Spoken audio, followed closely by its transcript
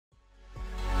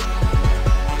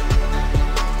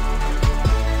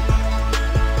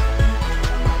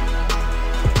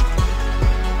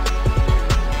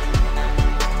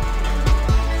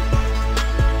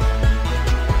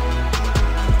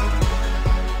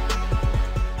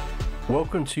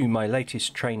Welcome to my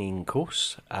latest training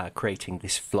course, creating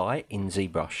this fly in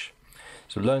ZBrush.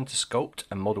 So learn to sculpt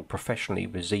and model professionally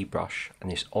with ZBrush and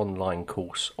this online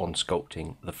course on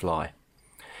sculpting the fly.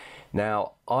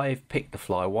 Now I've picked the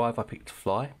fly. Why have I picked the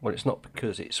fly? Well, it's not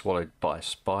because it's swallowed by a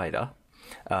spider.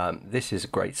 This is a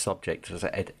great subject as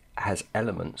it has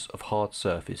elements of hard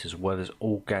surface as well as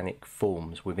organic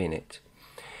forms within it.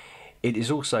 It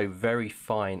is also very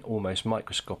fine, almost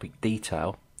microscopic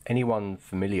detail. Anyone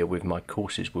familiar with my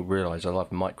courses will realise I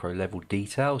love micro level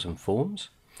details and forms.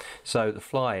 So the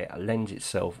fly lends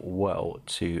itself well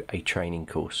to a training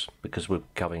course because we're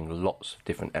covering lots of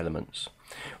different elements.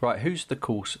 Right, who's the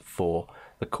course for?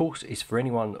 The course is for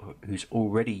anyone who's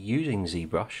already using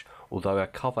ZBrush. Although I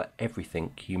cover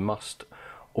everything, you must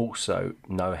also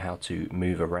know how to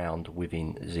move around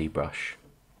within ZBrush.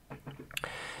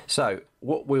 So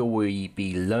what will we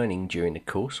be learning during the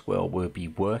course? Well, we'll be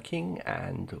working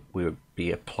and we'll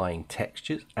be applying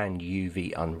textures and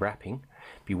UV unwrapping,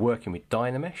 be working with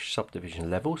Dynamesh subdivision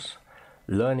levels,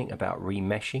 learning about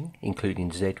remeshing,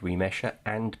 including ZRemesher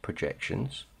and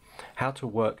projections, how to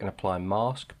work and apply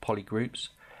mask, polygroups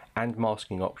and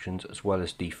masking options as well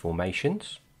as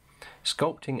deformations,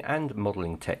 sculpting and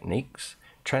modeling techniques,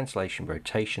 translation,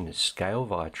 rotation and scale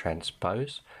via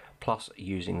transpose, plus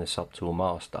using the subtool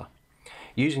master.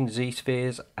 Using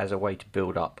Z-spheres as a way to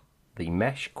build up the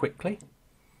mesh quickly,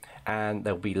 and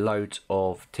there'll be loads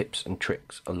of tips and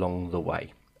tricks along the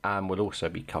way, and we'll also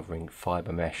be covering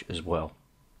fiber mesh as well.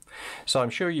 So I'm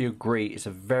sure you agree it's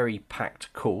a very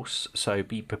packed course, so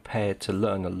be prepared to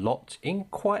learn a lot in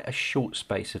quite a short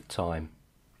space of time.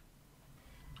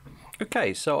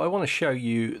 Okay, so I want to show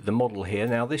you the model here.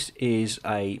 Now this is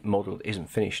a model that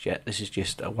isn't finished yet. This is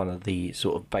just one of the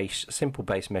sort of simple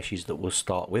base meshes that we'll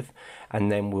start with,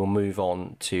 and then we'll move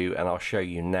on to, and I'll show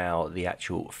you now the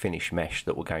actual finished mesh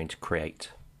that we're going to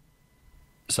create.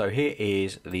 So here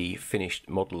is the finished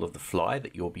model of the fly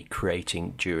that you'll be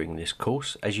creating during this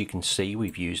course. As you can see,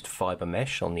 we've used fiber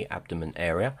mesh on the abdomen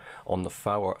area. On the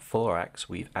thorax,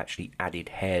 we've actually added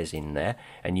hairs in there,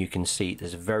 and you can see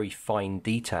there's very fine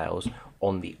details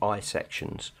on the eye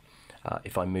sections.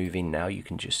 If I move in now, you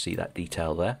can just see that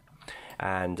detail there.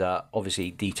 And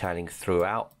obviously detailing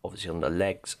throughout, obviously on the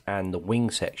legs and the wing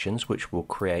sections, which we'll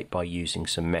create by using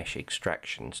some mesh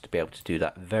extractions to be able to do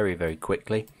that very, very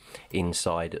quickly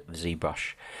inside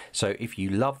ZBrush. So if you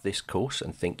love this course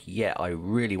and think, yeah, I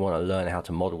really want to learn how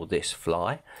to model this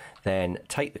fly, then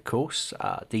take the course.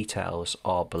 Details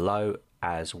are below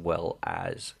as well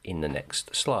as in the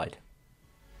next slide.